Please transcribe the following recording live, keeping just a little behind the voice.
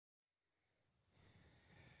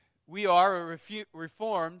We are a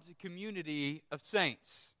reformed community of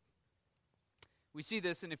saints. We see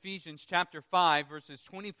this in Ephesians chapter 5, verses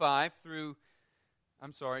 25 through,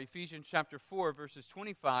 Ephesians chapter 4, verses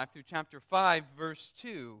 25 through chapter 5, verse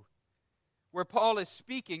 2, where Paul is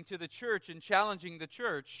speaking to the church and challenging the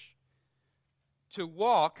church to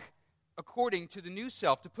walk according to the new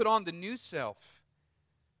self, to put on the new self.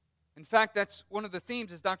 In fact, that's one of the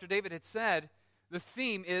themes, as Dr. David had said. The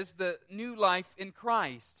theme is the new life in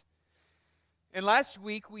Christ. And last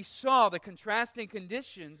week we saw the contrasting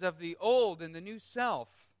conditions of the old and the new self.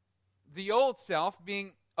 The old self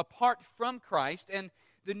being apart from Christ, and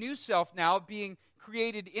the new self now being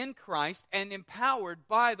created in Christ and empowered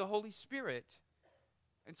by the Holy Spirit.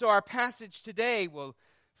 And so our passage today will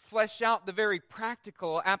flesh out the very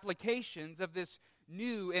practical applications of this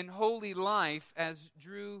new and holy life as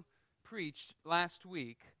Drew preached last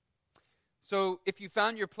week. So if you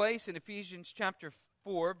found your place in Ephesians chapter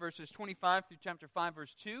 4, verses 25 through chapter 5,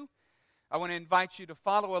 verse 2, I want to invite you to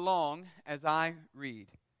follow along as I read.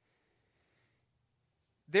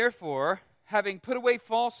 Therefore, having put away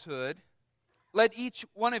falsehood, let each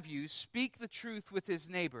one of you speak the truth with his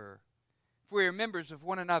neighbor, for we are members of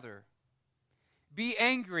one another. Be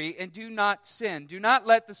angry and do not sin. Do not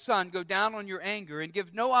let the sun go down on your anger, and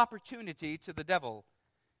give no opportunity to the devil.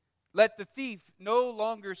 Let the thief no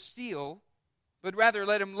longer steal, but rather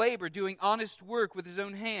let him labor, doing honest work with his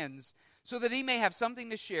own hands, so that he may have something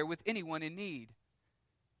to share with anyone in need.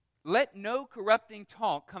 Let no corrupting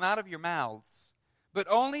talk come out of your mouths, but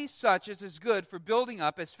only such as is good for building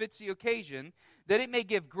up as fits the occasion, that it may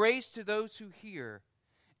give grace to those who hear.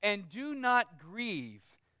 And do not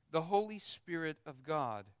grieve the Holy Spirit of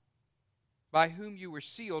God, by whom you were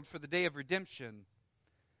sealed for the day of redemption.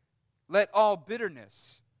 Let all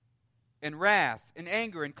bitterness and wrath and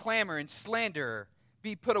anger and clamor and slander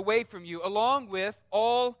be put away from you, along with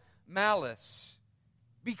all malice.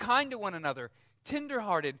 Be kind to one another,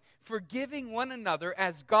 tenderhearted, forgiving one another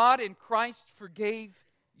as God in Christ forgave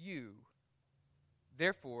you.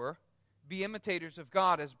 Therefore, be imitators of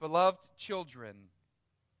God as beloved children,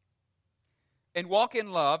 and walk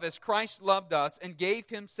in love as Christ loved us and gave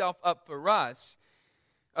himself up for us,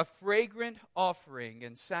 a fragrant offering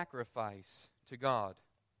and sacrifice to God.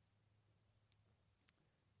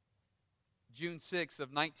 June 6th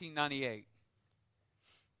of 1998.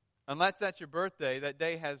 Unless that's your birthday, that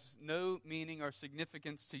day has no meaning or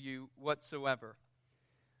significance to you whatsoever.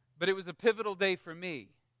 But it was a pivotal day for me.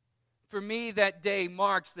 For me, that day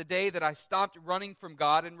marks the day that I stopped running from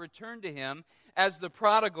God and returned to him as the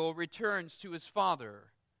prodigal returns to his father.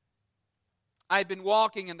 I had been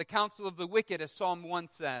walking in the counsel of the wicked, as Psalm 1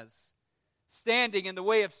 says, standing in the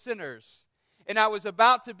way of sinners, and I was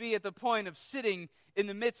about to be at the point of sitting in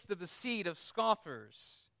the midst of the seat of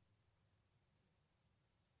scoffers.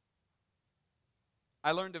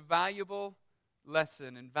 I learned a valuable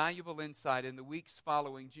lesson and valuable insight in the weeks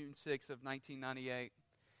following June 6 of 1998.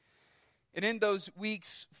 And in those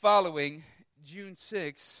weeks following June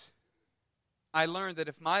 6, I learned that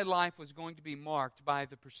if my life was going to be marked by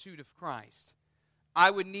the pursuit of Christ,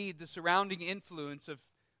 I would need the surrounding influence of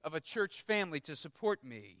a church family to support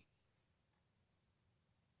me.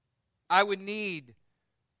 I would need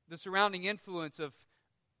the surrounding influence of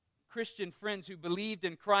Christian friends who believed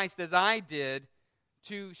in Christ as I did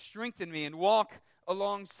to strengthen me and walk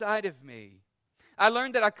alongside of me. I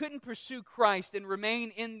learned that I couldn't pursue Christ and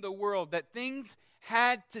remain in the world, that things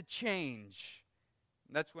had to change.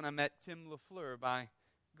 And that's when I met Tim LaFleur by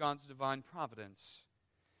God's divine providence.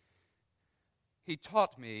 He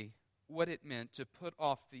taught me what it meant to put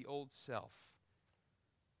off the old self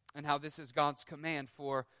and how this is God's command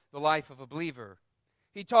for the life of a believer.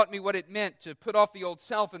 He taught me what it meant to put off the old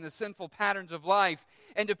self and the sinful patterns of life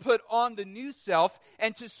and to put on the new self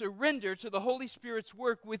and to surrender to the Holy Spirit's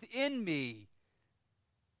work within me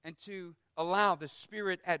and to allow the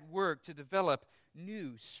Spirit at work to develop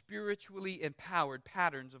new, spiritually empowered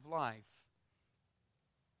patterns of life.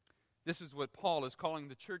 This is what Paul is calling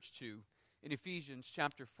the church to in Ephesians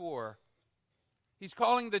chapter 4. He's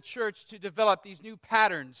calling the church to develop these new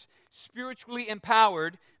patterns, spiritually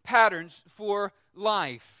empowered patterns for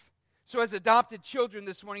life. So as adopted children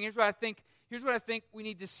this morning, here's what I think we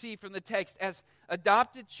need to see from the text. As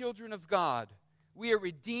adopted children of God, we are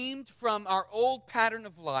redeemed from our old pattern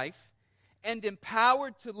of life and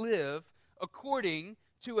empowered to live according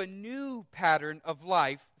to a new pattern of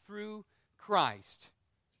life through Christ.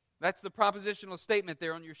 That's the propositional statement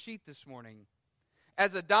there on your sheet this morning.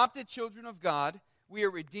 As adopted children of God, we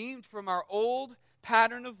are redeemed from our old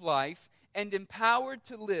pattern of life and empowered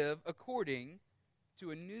to live according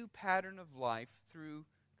to a new pattern of life through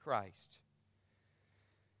Christ.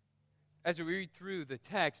 As we read through the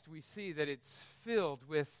text, we see that it's filled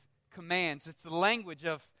with commands. It's the language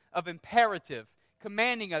of imperative,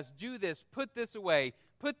 commanding us, do this, put this away,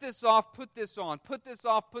 put this off, put this on, put this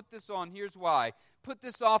off, put this on, here's why. Put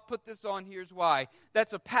this off, put this on, here's why.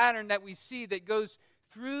 That's a pattern that we see that goes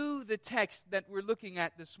through the text that we're looking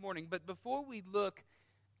at this morning. But before we look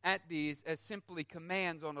at these as simply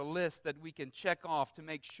commands on a list that we can check off to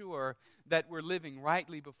make sure that we're living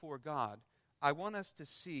rightly before God, I want us to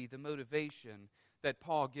see the motivation that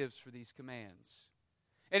Paul gives for these commands.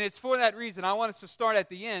 And it's for that reason I want us to start at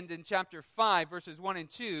the end in chapter 5, verses 1 and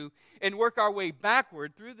 2, and work our way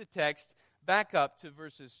backward through the text back up to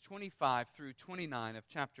verses 25 through 29 of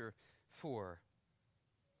chapter 4.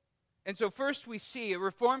 And so first we see a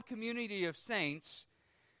Reformed community of saints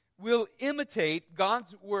will imitate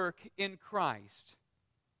God's work in Christ.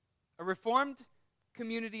 A Reformed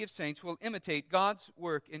community of saints will imitate God's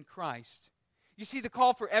work in Christ. You see, the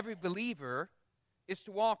call for every believer is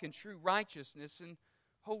to walk in true righteousness and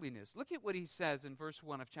holiness. Look at what he says in verse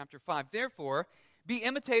 1 of chapter 5. Therefore, be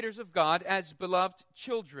imitators of God as beloved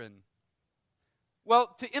children.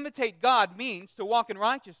 Well, to imitate God means to walk in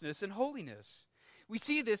righteousness and holiness. We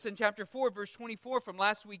see this in chapter 4, verse 24 from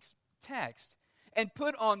last week's text. And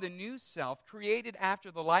put on the new self, created after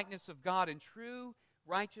the likeness of God in true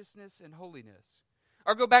righteousness and holiness.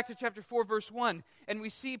 Or go back to chapter 4, verse 1, and we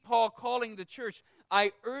see Paul calling the church,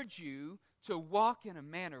 I urge you to walk in a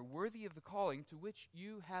manner worthy of the calling to which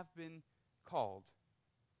you have been called.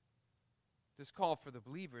 This call for the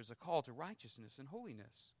believer is a call to righteousness and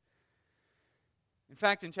holiness. In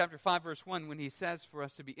fact, in chapter 5, verse 1, when he says for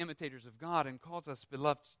us to be imitators of God and calls us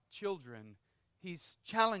beloved children, he's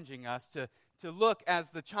challenging us to look as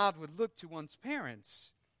the child would look to one's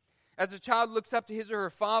parents. As a child looks up to his or her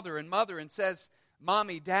father and mother and says,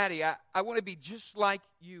 Mommy, Daddy, I want to be just like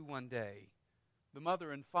you one day. The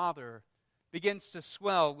mother and father begins to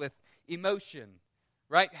swell with emotion,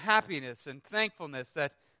 right? Happiness and thankfulness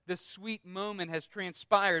that this sweet moment has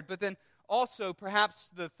transpired, but then also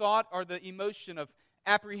perhaps the thought or the emotion of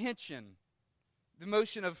apprehension, the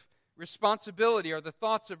emotion of responsibility or the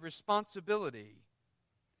thoughts of responsibility.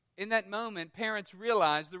 In that moment, parents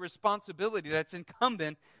realize the responsibility that's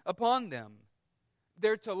incumbent upon them.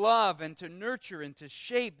 They're to love and to nurture and to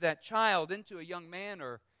shape that child into a young man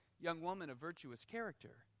or young woman of virtuous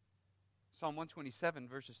character. Psalm 127,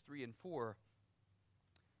 verses 3 and 4,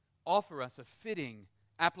 offer us a fitting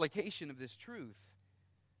application of this truth.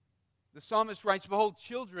 The psalmist writes, Behold,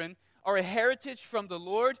 children are a heritage from the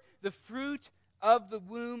Lord, the fruit of the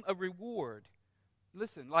womb a reward.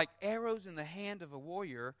 Listen, like arrows in the hand of a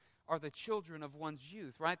warrior are the children of one's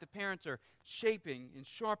youth, right? The parents are shaping and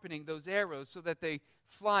sharpening those arrows so that they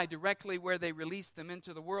fly directly where they release them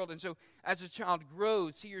into the world. And so as a child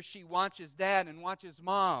grows, he or she watches dad and watches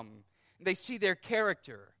mom. And they see their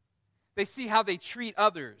character. They see how they treat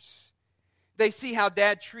others. They see how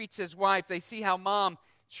dad treats his wife. They see how mom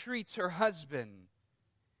treats her husband.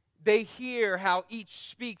 They hear how each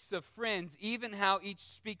speaks of friends, even how each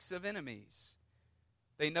speaks of enemies.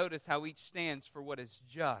 They notice how each stands for what is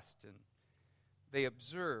just, and they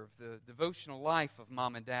observe the devotional life of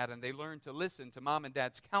mom and dad, and they learn to listen to mom and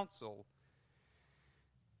dad's counsel.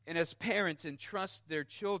 And as parents entrust their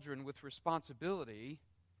children with responsibility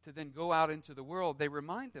to then go out into the world, they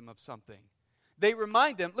remind them of something. They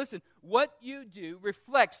remind them, listen, what you do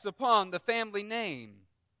reflects upon the family name.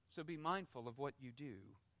 So be mindful of what you do.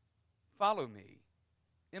 Follow me.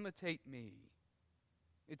 Imitate me.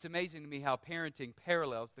 It's amazing to me how parenting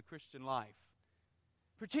parallels the Christian life,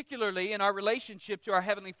 particularly in our relationship to our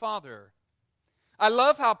Heavenly Father. I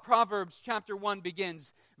love how Proverbs chapter 1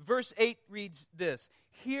 begins. Verse 8 reads this,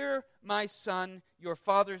 Hear, my son, your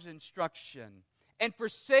father's instruction, and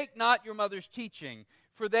forsake not your mother's teaching,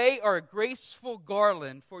 for they are a graceful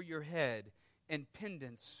garland for your head and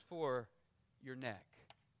pendants for your neck.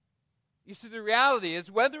 You see, the reality is,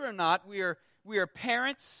 whether or not we are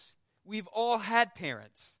parents, we've all had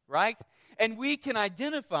parents, right? And we can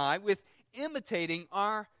identify with imitating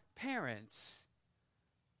our parents.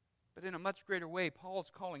 But in a much greater way,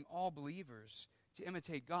 Paul's calling all believers to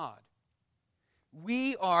imitate God.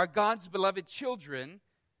 We are God's beloved children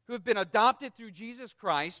who have been adopted through Jesus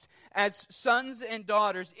Christ as sons and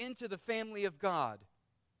daughters into the family of God.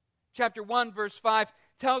 Chapter 1, verse 5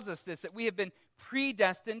 tells us this, that we have been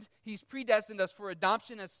predestined. He's predestined us for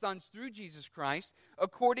adoption as sons through Jesus Christ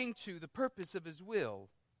according to the purpose of His will.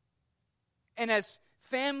 And as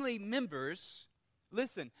family members,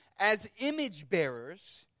 listen, as image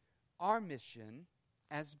bearers, our mission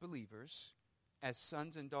as believers, as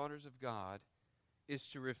sons and daughters of God, is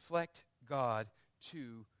to reflect God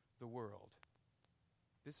to the world.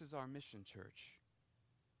 This is our mission, church.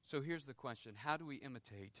 So here's the question. How do we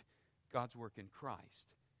imitate God's work in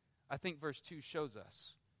Christ? I think verse 2 shows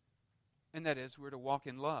us. And that is, we're to walk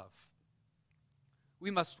in love.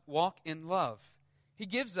 We must walk in love. He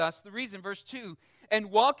gives us the reason, verse 2,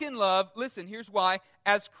 and walk in love, listen, here's why,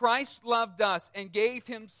 as Christ loved us and gave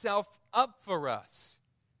himself up for us.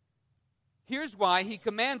 Here's why he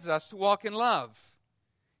commands us to walk in love.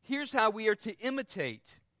 Here's how we are to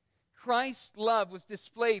imitate. Christ's love was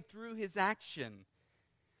displayed through his action.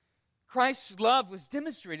 Christ's love was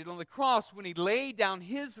demonstrated on the cross when he laid down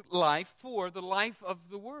his life for the life of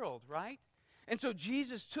the world, right? And so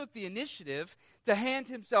Jesus took the initiative to hand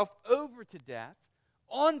himself over to death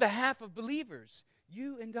on behalf of believers,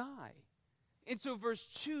 you and I. And so verse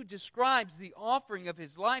 2 describes the offering of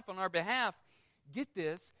his life on our behalf, get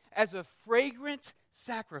this, as a fragrant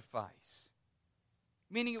sacrifice,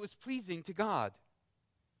 meaning it was pleasing to God.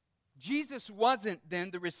 Jesus wasn't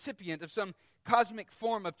then the recipient of some cosmic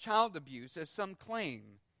form of child abuse, as some claim.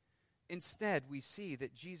 Instead, we see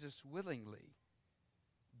that Jesus willingly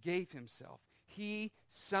gave himself. He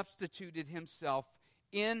substituted himself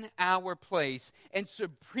in our place and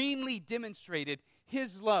supremely demonstrated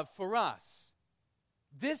his love for us.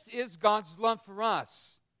 This is God's love for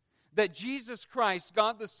us, that Jesus Christ,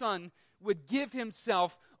 God the Son, would give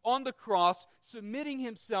himself on the cross, submitting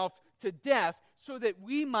himself to death so that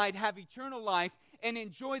we might have eternal life and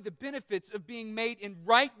enjoy the benefits of being made in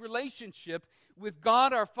right relationship with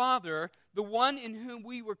God our Father, the one in whom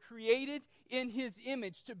we were created in his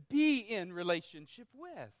image to be in relationship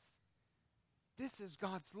with. This is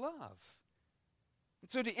God's love. And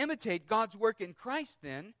so to imitate God's work in Christ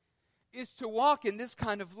then is to walk in this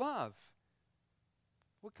kind of love.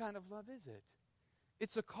 What kind of love is it?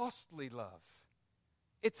 It's a costly love.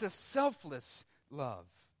 It's a selfless love.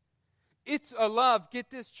 It's a love,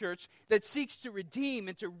 get this, church, that seeks to redeem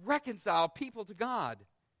and to reconcile people to God.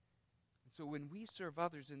 And so when we serve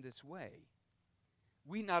others in this way,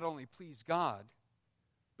 we not only please God,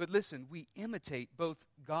 but listen, we imitate both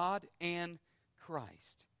God and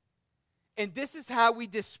Christ. And this is how we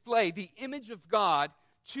display the image of God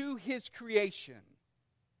to his creation.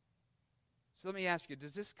 So let me ask you,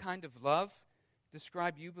 does this kind of love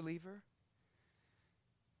describe you, believer?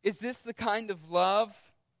 Is this the kind of love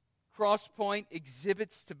Crosspoint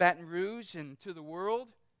exhibits to Baton Rouge and to the world?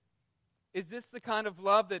 Is this the kind of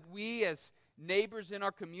love that we as neighbors in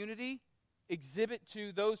our community exhibit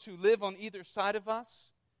to those who live on either side of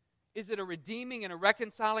us? Is it a redeeming and a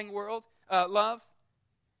reconciling love?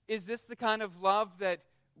 Is this the kind of love that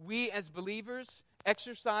we as believers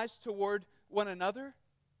exercise toward one another?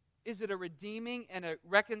 Is it a redeeming and a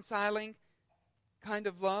reconciling kind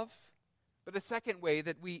of love? But a second way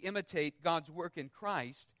that we imitate God's work in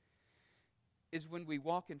Christ is when we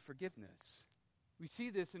walk in forgiveness. We see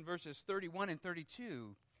this in verses 31 and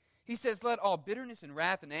 32. He says, let all bitterness and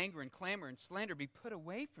wrath and anger and clamor and slander be put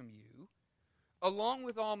away from you, along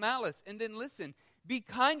with all malice. And then listen, be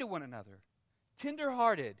kind to one another,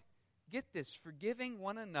 tender-hearted. Get this, forgiving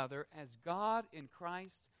one another as God in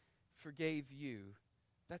Christ forgave you.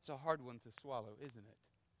 That's a hard one to swallow, isn't it?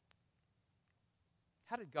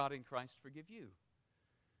 How did God in Christ forgive you?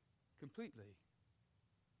 Completely.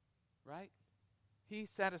 Right? He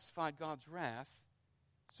satisfied God's wrath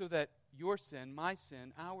so that your sin, my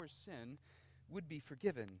sin, our sin would be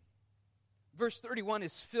forgiven. Verse 31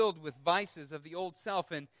 is filled with vices of the old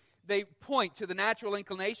self, and they point to the natural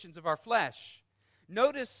inclinations of our flesh.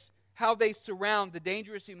 Notice how they surround the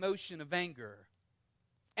dangerous emotion of anger.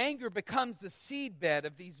 Anger becomes the seedbed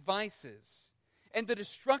of these vices, and the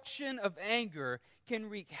destruction of anger can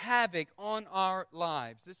wreak havoc on our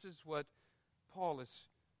lives. This is what Paul is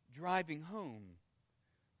driving home.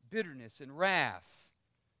 Bitterness and wrath,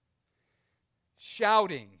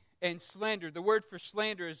 shouting and slander. The word for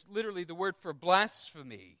slander is literally the word for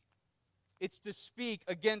blasphemy. It's to speak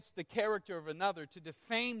against the character of another, to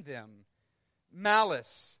defame them.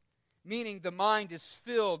 Malice, meaning the mind is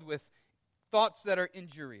filled with thoughts that are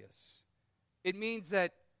injurious. It means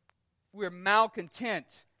that we're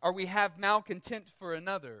malcontent, or we have malcontent for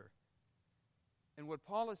another. And what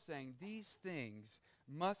Paul is saying, these things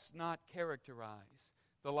must not characterize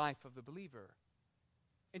the life of the believer.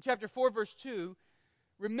 In chapter 4, verse 2,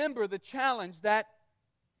 remember the challenge that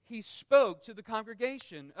he spoke to the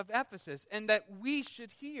congregation of Ephesus and that we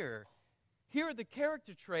should hear. Here are the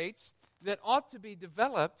character traits that ought to be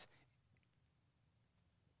developed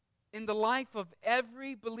in the life of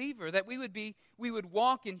every believer, that we would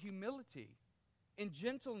walk in humility, in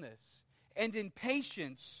gentleness, and in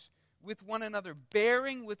patience with one another,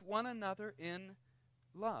 bearing with one another in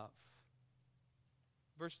love.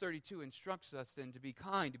 Verse 32 instructs us then to be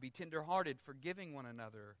kind, to be tenderhearted, forgiving one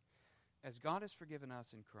another, as God has forgiven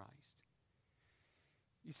us in Christ.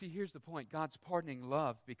 You see, here's the point. God's pardoning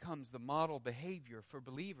love becomes the model behavior for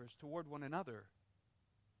believers toward one another.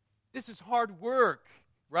 This is hard work,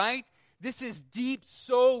 right? This is deep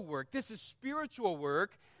soul work. This is spiritual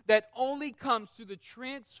work that only comes through the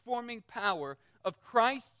transforming power of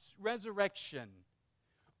Christ's resurrection.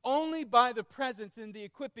 Only by the presence and the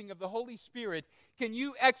equipping of the Holy Spirit can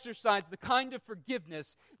you exercise the kind of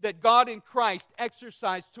forgiveness that God in Christ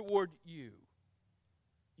exercised toward you.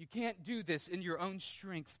 You can't do this in your own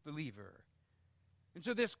strength, believer. And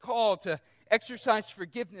so this call to exercise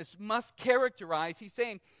forgiveness must characterize, he's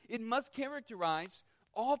saying, it must characterize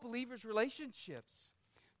all believers' relationships.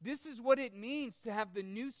 This is what it means to have the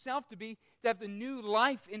new self, to have the new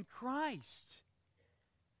life in Christ.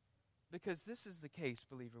 Because this is the case,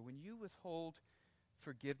 believer, when you withhold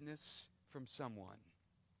forgiveness from someone,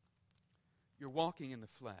 you're walking in the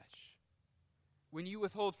flesh. When you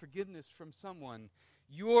withhold forgiveness from someone,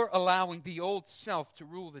 you're allowing the old self to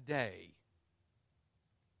rule the day.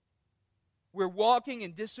 We're walking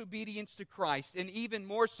in disobedience to Christ, and even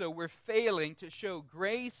more so, we're failing to show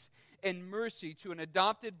grace and mercy to an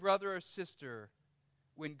adopted brother or sister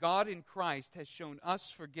when God in Christ has shown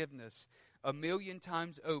us forgiveness 1,000,000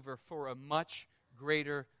 times over for a much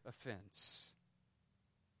greater offense.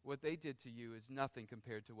 What they did to you is nothing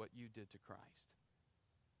compared to what you did to Christ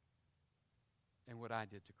and what I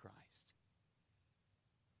did to Christ.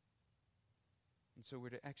 And so we're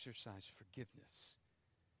to exercise forgiveness,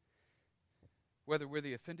 whether we're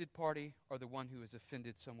the offended party or the one who has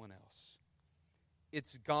offended someone else.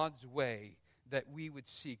 It's God's way that we would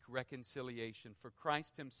seek reconciliation, for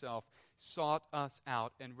Christ himself sought us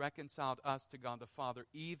out and reconciled us to God the Father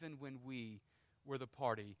even when we were the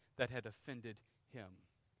party that had offended him.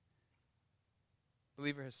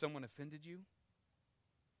 Believer, has someone offended you?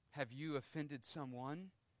 Have you offended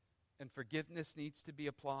someone and forgiveness needs to be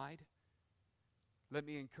applied? Let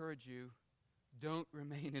me encourage you, don't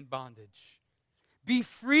remain in bondage. Be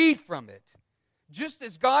freed from it. Just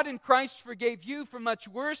as God in Christ forgave you for much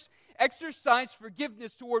worse, exercise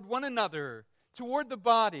forgiveness toward one another, toward the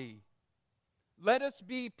body. Let us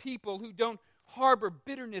be people who don't harbor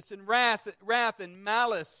bitterness and wrath and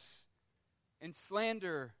malice and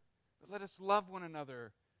slander, but let us love one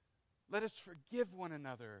another. Let us forgive one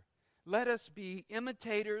another. Let us be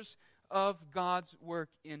imitators of God's work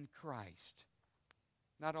in Christ.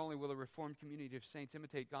 Not only will a Reformed community of saints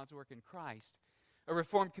imitate God's work in Christ, a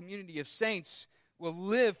Reformed community of saints will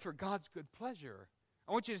live for God's good pleasure.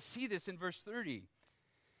 I want you to see this in verse 30.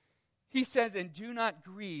 He says, "And do not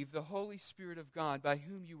grieve the Holy Spirit of God, by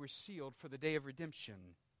whom you were sealed for the day of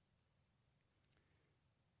redemption."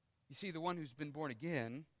 You see, the one who's been born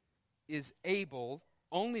again is able,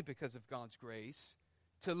 only because of God's grace,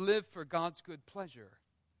 to live for God's good pleasure.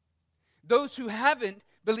 Those who haven't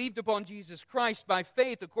believed upon Jesus Christ by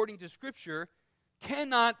faith, according to Scripture,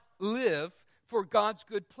 cannot live for God's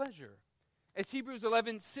good pleasure. As Hebrews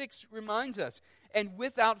 11:6 reminds us, and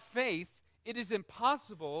without faith, it is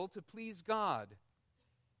impossible to please God.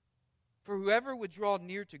 For whoever would draw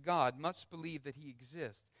near to God must believe that he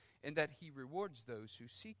exists and that he rewards those who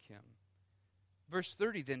seek him. Verse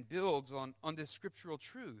 30 then builds on this scriptural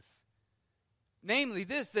truth. Namely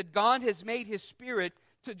this, that God has made his Spirit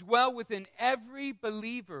to dwell within every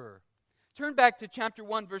believer. Turn back to chapter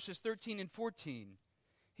 1, verses 13 and 14.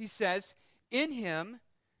 He says, "In him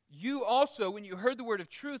you also, when you heard the word of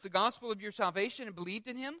truth, the gospel of your salvation, and believed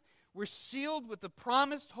in him, were sealed with the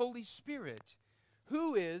promised Holy Spirit,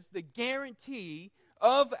 who is the guarantee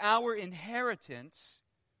of our inheritance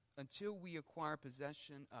until we acquire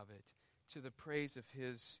possession of it, to the praise of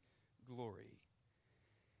his glory."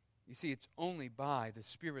 You see, it's only by the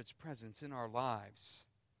Spirit's presence in our lives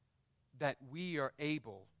that we are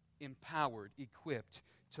able, empowered, equipped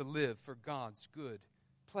to live for God's good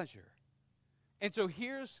pleasure. And so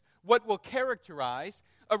here's what will characterize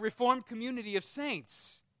a Reformed community of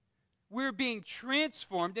saints. We're being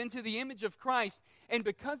transformed into the image of Christ, and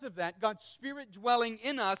because of that, God's Spirit dwelling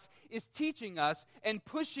in us is teaching us and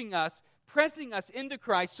pushing us, pressing us into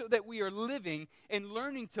Christ so that we are living and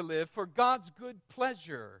learning to live for God's good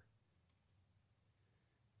pleasure.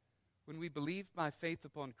 When we believed by faith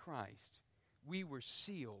upon Christ, we were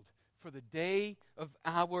sealed for the day of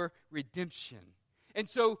our redemption. And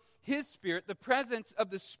so his Spirit, the presence of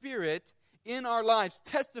the Spirit in our lives,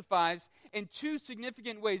 testifies in two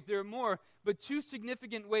significant ways. There are more, but two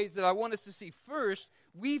significant ways that I want us to see. First,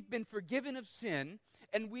 we've been forgiven of sin,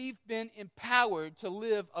 and we've been empowered to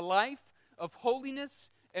live a life of holiness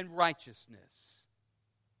and righteousness.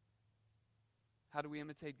 How do we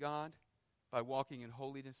imitate God? By walking in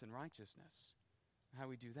holiness and righteousness. How do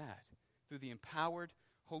we do that? Through the empowered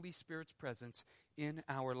Holy Spirit's presence in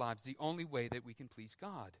our lives. The only way that we can please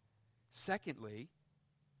God. Secondly,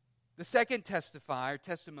 the second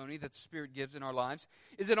testimony that the Spirit gives in our lives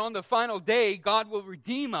is that on the final day, God will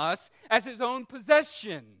redeem us as His own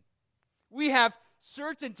possession. We have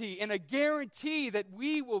certainty and a guarantee that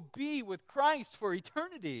we will be with Christ for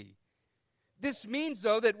eternity. This means,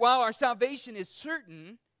 though, that while our salvation is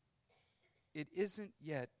certain, it isn't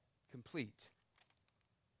yet complete.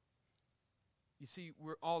 You see,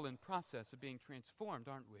 we're all in process of being transformed,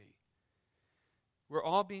 aren't we? We're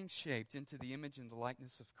all being shaped into the image and the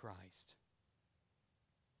likeness of Christ.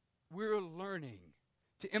 We're learning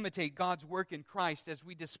to imitate God's work in Christ as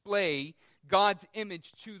we display God's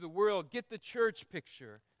image to the world. Get the church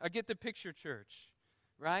picture. Get the picture, church.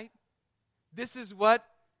 Right? This is what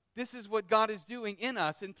God is doing in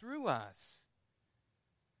us and through us.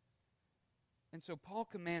 And so Paul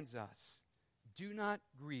commands us, do not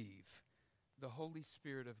grieve the Holy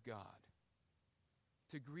Spirit of God.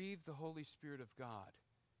 To grieve the Holy Spirit of God.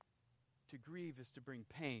 To grieve is to bring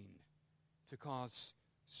pain, to cause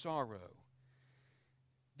sorrow.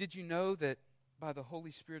 Did you know that by the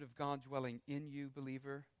Holy Spirit of God dwelling in you,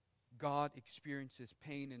 believer, God experiences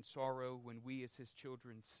pain and sorrow when we as His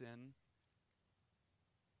children sin?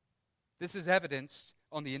 This is evidenced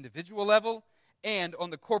on the individual level and on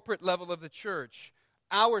the corporate level of the church.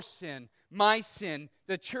 Our sin, my sin,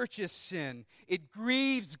 the church's sin, it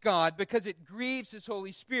grieves God because it grieves His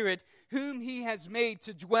Holy Spirit, whom He has made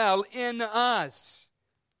to dwell in us.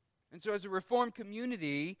 And so as a Reformed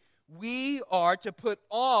community, we are to put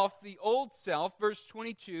off the old self, verse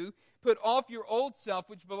 22, put off your old self,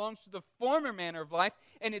 which belongs to the former manner of life,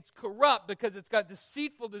 and it's corrupt because it's got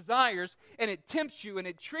deceitful desires, and it tempts you, and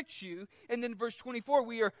it tricks you. And then verse 24,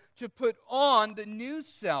 we are to put on the new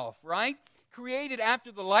self, right? Created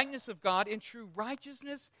after the likeness of God in true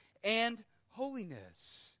righteousness and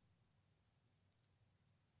holiness.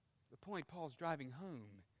 The point Paul's driving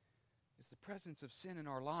home is the presence of sin in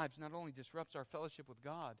our lives not only disrupts our fellowship with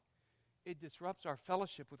God, it disrupts our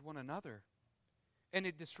fellowship with one another. And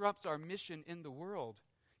it disrupts our mission in the world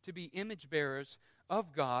to be image bearers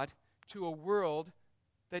of God to a world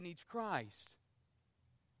that needs Christ.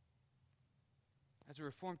 As a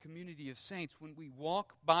Reformed community of saints, when we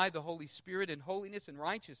walk by the Holy Spirit in holiness and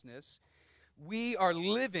righteousness, we are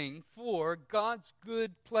living for God's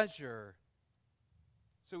good pleasure.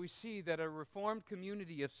 So we see that a Reformed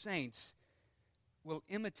community of saints will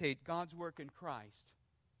imitate God's work in Christ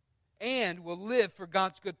and will live for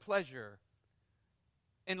God's good pleasure.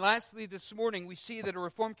 And lastly, this morning, we see that a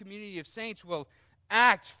Reformed community of saints will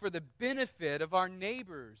act for the benefit of our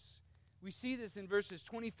neighbors. We see this in verses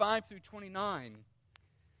 25 through 29.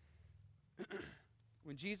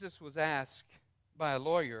 When Jesus was asked by a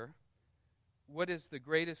lawyer, what is the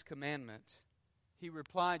greatest commandment? He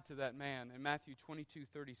replied to that man in Matthew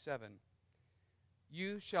 22:37,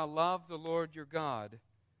 you shall love the Lord your God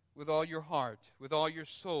with all your heart, with all your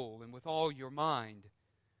soul, and with all your mind.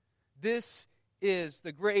 This is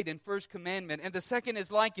the great and first commandment. And the second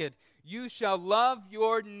is like it. You shall love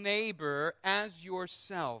your neighbor as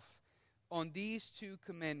yourself. On these two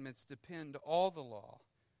commandments depend all the law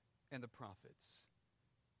and the prophets.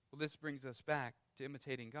 Well, this brings us back to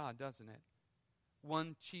imitating God, doesn't it?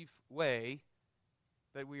 One chief way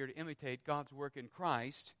that we are to imitate God's work in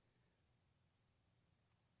Christ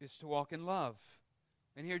is to walk in love.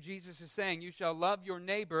 And here Jesus is saying, you shall love your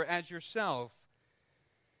neighbor as yourself.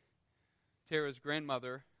 Tara's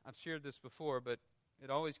grandmother, I've shared this before, but it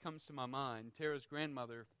always comes to my mind. Tara's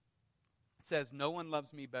grandmother says, no one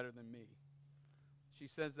loves me better than me. She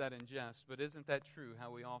says that in jest, but isn't that true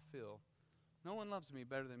how we all feel? No one loves me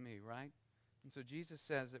better than me, right? And so Jesus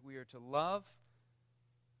says that we are to love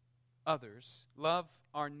others, love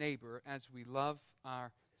our neighbor as we love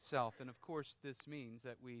ourselves. And of course, this means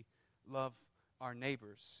that we love our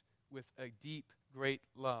neighbors with a deep, great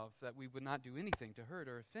love, that we would not do anything to hurt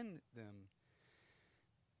or offend them.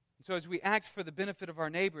 And so as we act for the benefit of our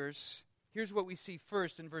neighbors, here's what we see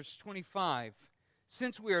first in verse 25.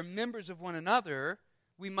 Since we are members of one another,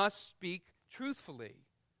 we must speak truthfully.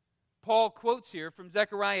 Paul quotes here from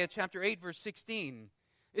Zechariah chapter 8, verse 16.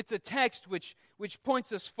 It's a text which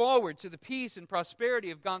points us forward to the peace and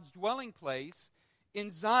prosperity of God's dwelling place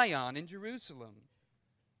in Zion, in Jerusalem.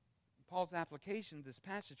 Paul's application of this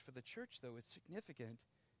passage for the church, though, is significant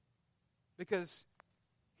because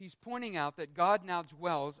he's pointing out that God now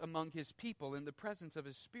dwells among His people in the presence of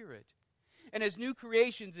His Spirit. And as new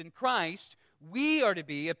creations in Christ, we are to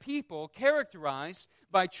be a people characterized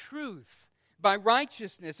by truth, by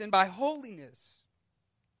righteousness, and by holiness.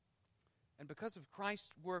 And because of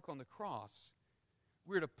Christ's work on the cross,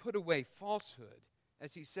 we're to put away falsehood,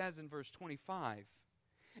 as he says in verse 25.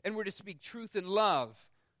 And we're to speak truth in love.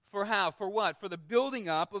 For how? For what? For the building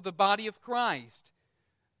up of the body of Christ.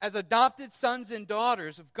 As adopted sons and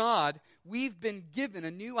daughters of God, we've been given a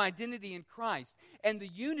new identity in Christ. And the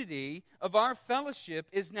unity of our fellowship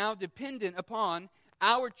is now dependent upon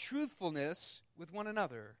our truthfulness with one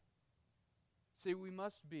another. See, we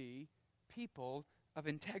must be people of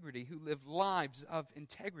integrity who live lives of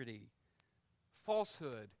integrity.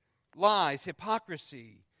 Falsehood, lies,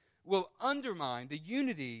 hypocrisy will undermine the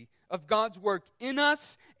unity of God's work in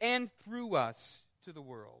us and through us to the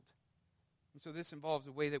world. And so this involves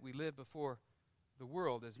the way that we live before the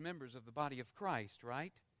world as members of the body of Christ,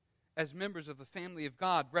 right? As members of the family of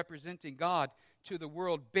God, representing God to the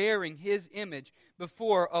world, bearing His image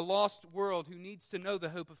before a lost world who needs to know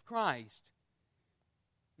the hope of Christ.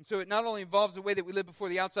 And so it not only involves the way that we live before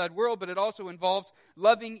the outside world, but it also involves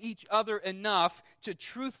loving each other enough to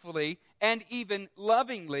truthfully and even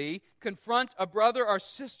lovingly confront a brother or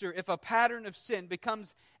sister if a pattern of sin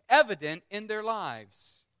becomes evident in their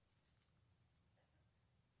lives.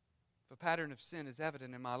 If a pattern of sin is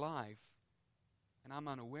evident in my life and I'm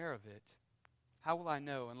unaware of it, how will I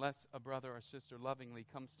know unless a brother or sister lovingly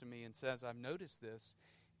comes to me and says, I've noticed this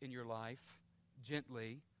in your life,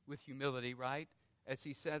 gently, with humility, right? As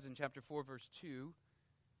he says in chapter 4, verse 2.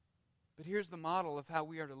 But here's the model of how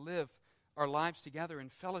we are to live our lives together in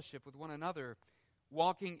fellowship with one another,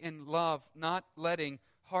 walking in love, not letting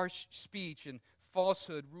harsh speech and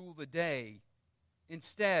falsehood rule the day.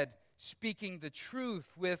 Instead, speaking the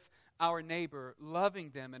truth with our neighbor,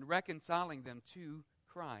 loving them and reconciling them to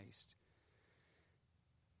Christ.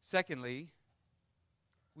 Secondly,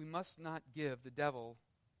 we must not give the devil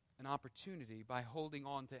an opportunity by holding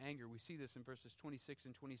on to anger. We see this in verses 26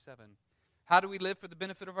 and 27. How do we live for the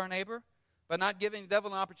benefit of our neighbor? By not giving the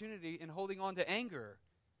devil an opportunity and holding on to anger.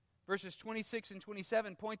 Verses 26 and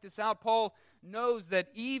 27 point this out. Paul knows that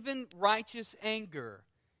even righteous anger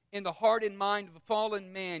in the heart and mind of a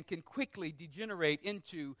fallen man can quickly degenerate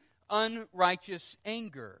into unrighteous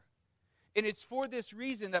anger. And it's for this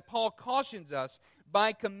reason that Paul cautions us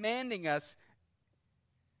by commanding us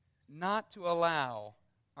not to allow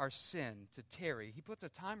our sin to tarry. He puts a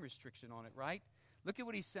time restriction on it, right? Look at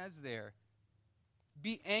what he says there.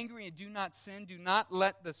 Be angry and do not sin. Do not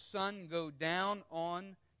let the sun go down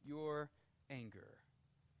on your anger.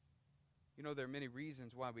 You know, there are many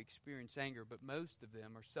reasons why we experience anger, but most of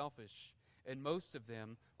them are selfish, and most of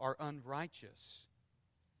them are unrighteous.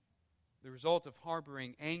 The result of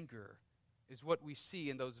harboring anger is what we see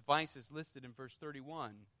in those vices listed in verse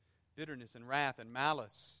 31. Bitterness and wrath and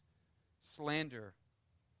malice, slander.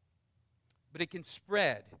 But it can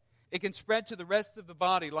spread. It can spread to the rest of the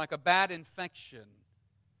body like a bad infection.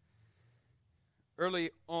 Early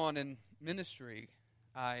on in ministry,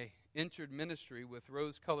 I entered ministry with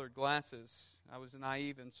rose-colored glasses. I was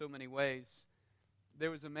naive in so many ways.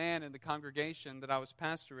 There was a man in the congregation that I was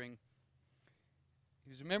pastoring. He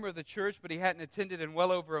was a member of the church, but he hadn't attended in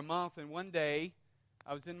well over a month. And one day,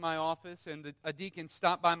 I was in my office, and a deacon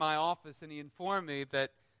stopped by my office, and he informed me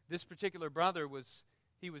that this particular brother was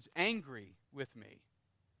angry with me.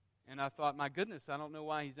 And I thought, my goodness, I don't know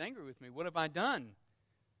why he's angry with me. What have I done?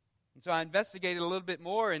 And so I investigated a little bit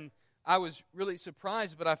more, and I was really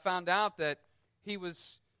surprised, but I found out that he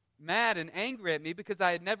was mad and angry at me because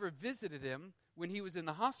I had never visited him when he was in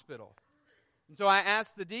the hospital. And so I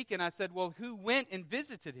asked the deacon, I said, well, who went and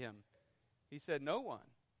visited him? He said, no one.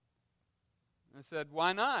 I said,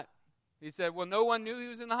 why not? He said, well, no one knew he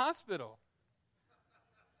was in the hospital.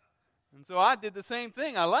 And so I did the same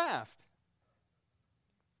thing. I laughed.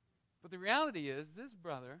 But the reality is, this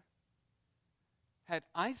brother had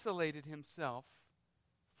isolated himself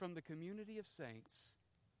from the community of saints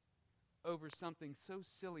over something so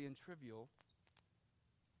silly and trivial,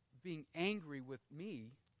 being angry with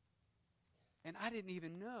me, and I didn't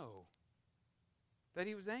even know that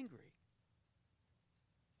he was angry.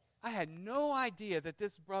 I had no idea that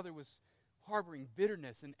this brother was harboring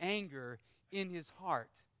bitterness and anger in his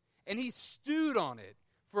heart. And he stewed on it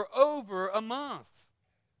for over a month.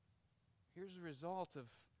 Here's the result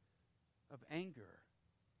of anger,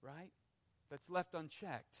 right? That's left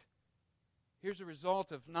unchecked. Here's the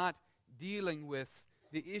result of not dealing with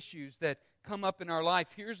the issues that come up in our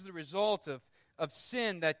life. Here's the result of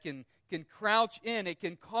sin that can crouch in. It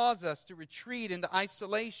can cause us to retreat into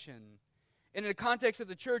isolation. And in the context of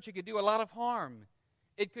the church, it can do a lot of harm.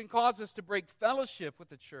 It can cause us to break fellowship with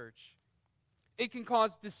the church. It can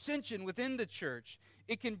cause dissension within the church.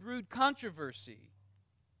 It can brood controversy.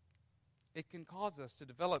 It can cause us to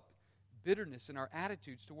develop bitterness in our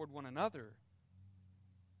attitudes toward one another,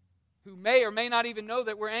 who may or may not even know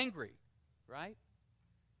that we're angry, right?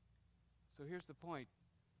 So here's the point.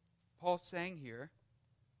 Paul's saying here,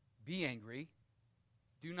 be angry,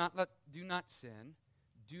 do not sin,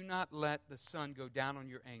 do not let the sun go down on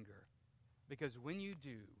your anger, because when you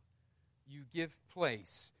do, you give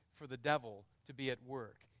place for the devil to be at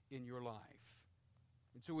work in your life.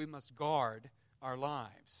 And so we must guard our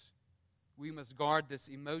lives. We must guard this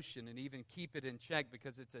emotion and even keep it in check,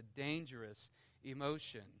 because it's a dangerous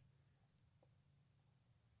emotion.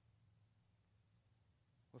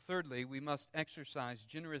 Well, thirdly, we must exercise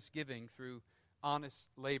generous giving through honest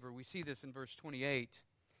labor. We see this in verse 28,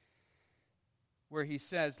 where he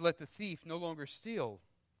says, let the thief no longer steal,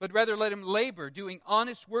 but rather let him labor, doing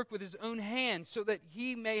honest work with his own hands, so that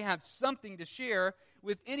he may have something to share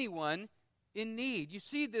with anyone in need. You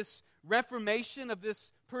see this reformation of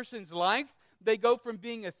this person's life? They go from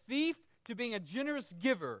being a thief to being a generous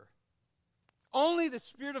giver. Only the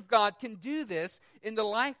Spirit of God can do this in the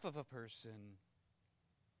life of a person.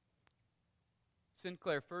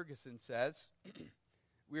 Sinclair Ferguson says,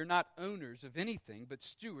 we are not owners of anything, but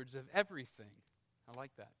stewards of everything. I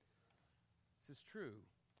like that. This is true.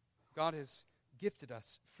 God has gifted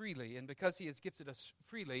us freely, and because He has gifted us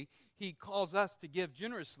freely, He calls us to give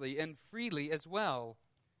generously and freely as well.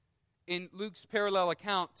 In Luke's parallel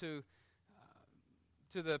account to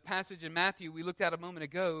the passage in Matthew we looked at a moment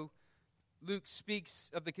ago, Luke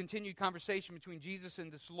speaks of the continued conversation between Jesus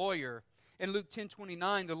and this lawyer. In Luke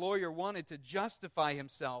 10:29, the lawyer wanted to justify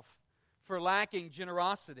himself for lacking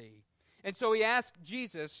generosity. And so he asked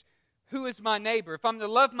Jesus, who is my neighbor? If I'm to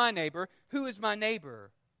love my neighbor, who is my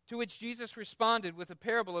neighbor? To which Jesus responded with a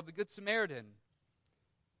parable of the Good Samaritan.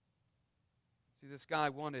 See, this guy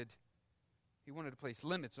wanted to place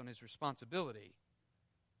limits on his responsibility.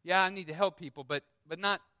 Yeah, I need to help people, but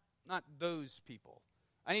not those people.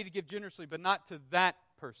 I need to give generously, but not to that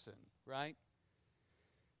person, right?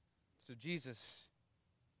 So Jesus,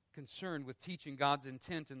 concerned with teaching God's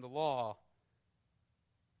intent in the law,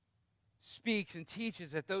 speaks and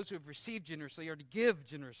teaches that those who have received generously are to give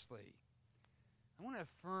generously. I want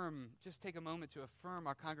to just take a moment to affirm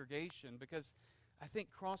our congregation, because I think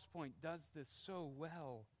Crosspoint does this so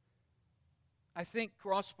well. I think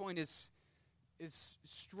Crosspoint is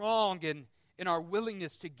strong in our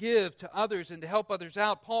willingness to give to others and to help others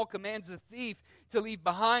out. Paul commands the thief to leave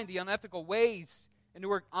behind the unethical ways and to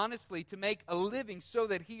work honestly to make a living so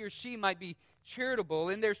that he or she might be charitable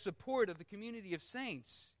in their support of the community of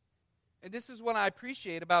saints. And this is what I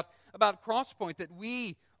appreciate about Crosspoint, that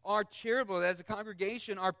we are charitable as a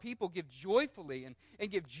congregation. Our people give joyfully and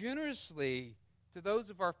give generously to those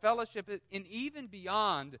of our fellowship, and even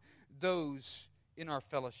beyond those in our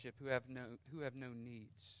fellowship who have no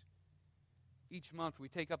needs. Each month we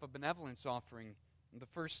take up a benevolence offering on the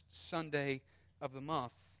first Sunday of the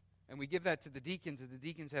month, and we give that to the deacons, and the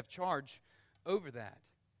deacons have charge over that.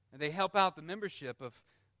 And they help out the membership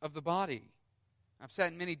of the body. I've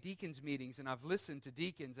sat in many deacons' meetings, and I've listened to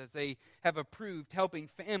deacons as they have approved helping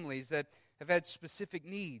families that have had specific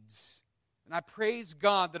needs. And I praise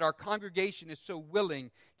God that our congregation is so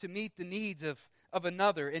willing to meet the needs of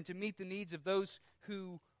another and to meet the needs of those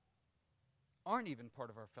who aren't even part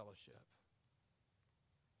of our fellowship.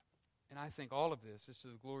 And I think all of this is to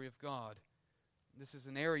the glory of God. This is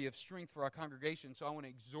an area of strength for our congregation, so I want to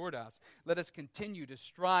exhort us. Let us continue to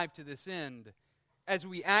strive to this end as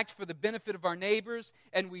we act for the benefit of our neighbors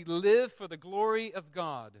and we live for the glory of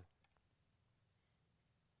God.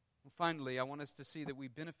 And finally, I want us to see that we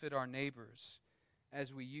benefit our neighbors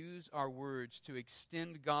as we use our words to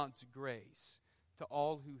extend God's grace to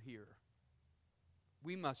all who hear.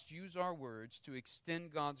 We must use our words to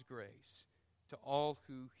extend God's grace to all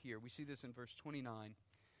who hear. We see this in verse 29.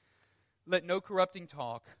 Let no corrupting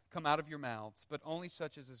talk come out of your mouths, but only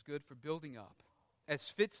such as is good for building up, as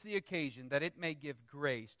fits the occasion, that it may give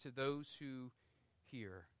grace to those who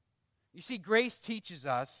hear. You see, grace teaches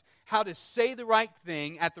us how to say the right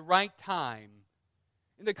thing at the right time.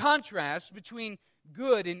 And the contrast between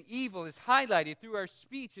good and evil is highlighted through our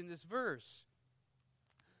speech in this verse.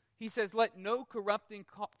 He says, let no corrupting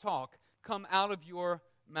talk come out of your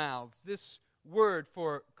mouths. This word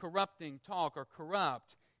for corrupting talk or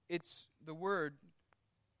corrupt, it's the word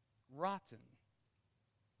rotten.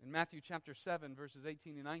 In Matthew chapter 7, verses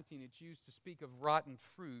 18 and 19, it's used to speak of rotten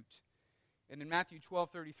fruit. And in Matthew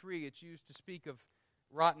 12:33, it's used to speak of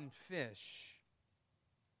rotten fish.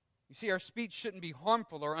 You see, our speech shouldn't be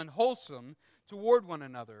harmful or unwholesome toward one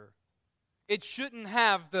another. It shouldn't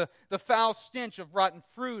have the foul stench of rotten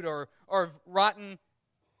fruit or of rotten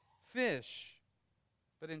fish.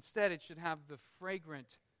 But instead, it should have the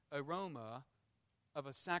fragrant aroma of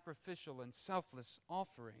a sacrificial and selfless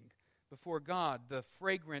offering before God, the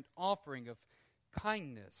fragrant offering of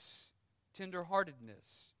kindness,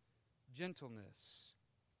 tenderheartedness, gentleness.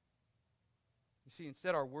 You see,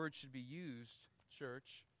 instead our words should be used,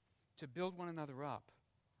 church, to build one another up.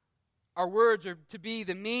 Our words are to be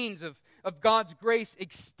the means of God's grace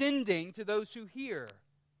extending to those who hear.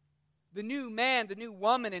 The new man, the new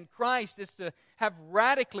woman in Christ is to have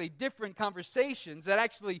radically different conversations that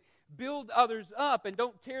actually build others up and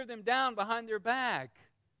don't tear them down behind their back.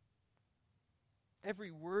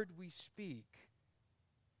 Every word we speak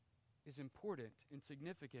is important and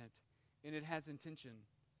significant, and it has intention,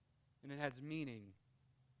 and it has meaning.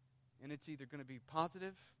 And it's either going to be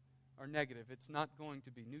positive or negative. It's not going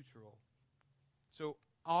to be neutral. So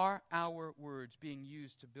are our words being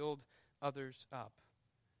used to build others up?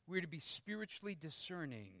 We're to be spiritually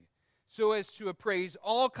discerning so as to appraise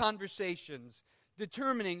all conversations,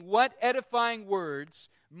 determining what edifying words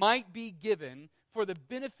might be given for the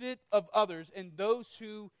benefit of others and those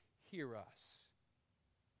who hear us.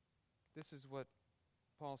 This is what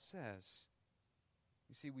Paul says.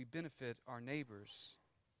 You see, we benefit our neighbors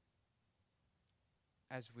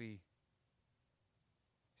as we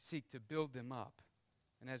seek to build them up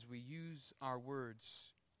and as we use our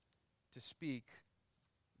words to speak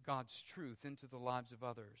God's truth into the lives of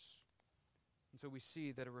others. And so we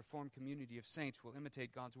see that a Reformed community of saints will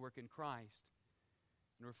imitate God's work in Christ.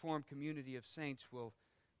 And a Reformed community of saints will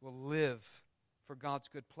live for God's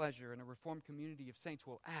good pleasure. And a Reformed community of saints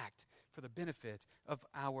will act for the benefit of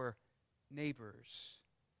our neighbors.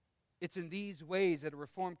 It's in these ways that a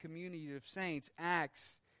Reformed community of saints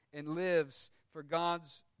acts and lives for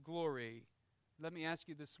God's glory. Let me ask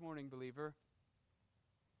you this morning, believer,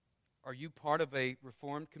 are you part of a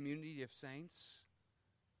Reformed community of saints?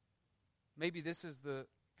 Maybe this is the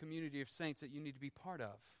community of saints that you need to be part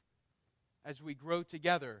of as we grow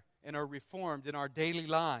together and are reformed in our daily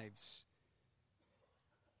lives.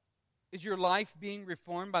 Is your life being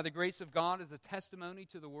reformed by the grace of God as a testimony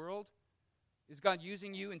to the world? Is God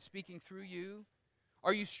using you and speaking through you?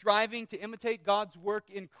 Are you striving to imitate God's work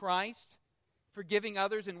in Christ, forgiving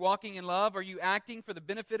others and walking in love? Are you acting for the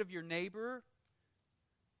benefit of your neighbor?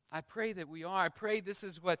 I pray that we are. I pray this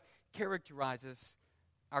is what characterizes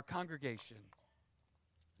our congregation.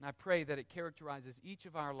 And I pray that it characterizes each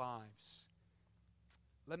of our lives.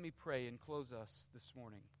 Let me pray and close us this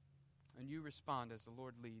morning. And you respond as the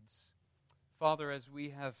Lord leads. Father, as we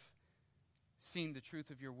have seen the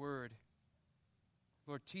truth of your word,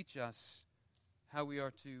 Lord, teach us how we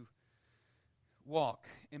are to walk.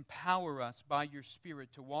 Empower us by your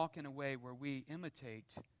Spirit to walk in a way where we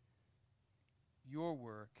imitate your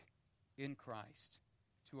work in Christ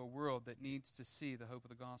to a world that needs to see the hope of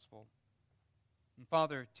the gospel. And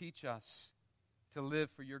Father, teach us to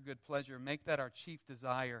live for your good pleasure. Make that our chief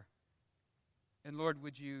desire. And Lord,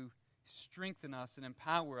 would you strengthen us and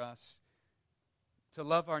empower us to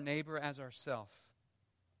love our neighbor as ourselves.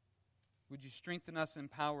 Would you strengthen us and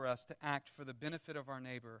empower us to act for the benefit of our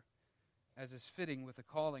neighbor as is fitting with the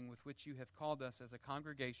calling with which you have called us as a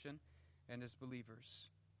congregation and as believers.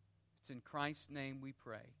 It's in Christ's name we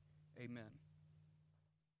pray. Amen.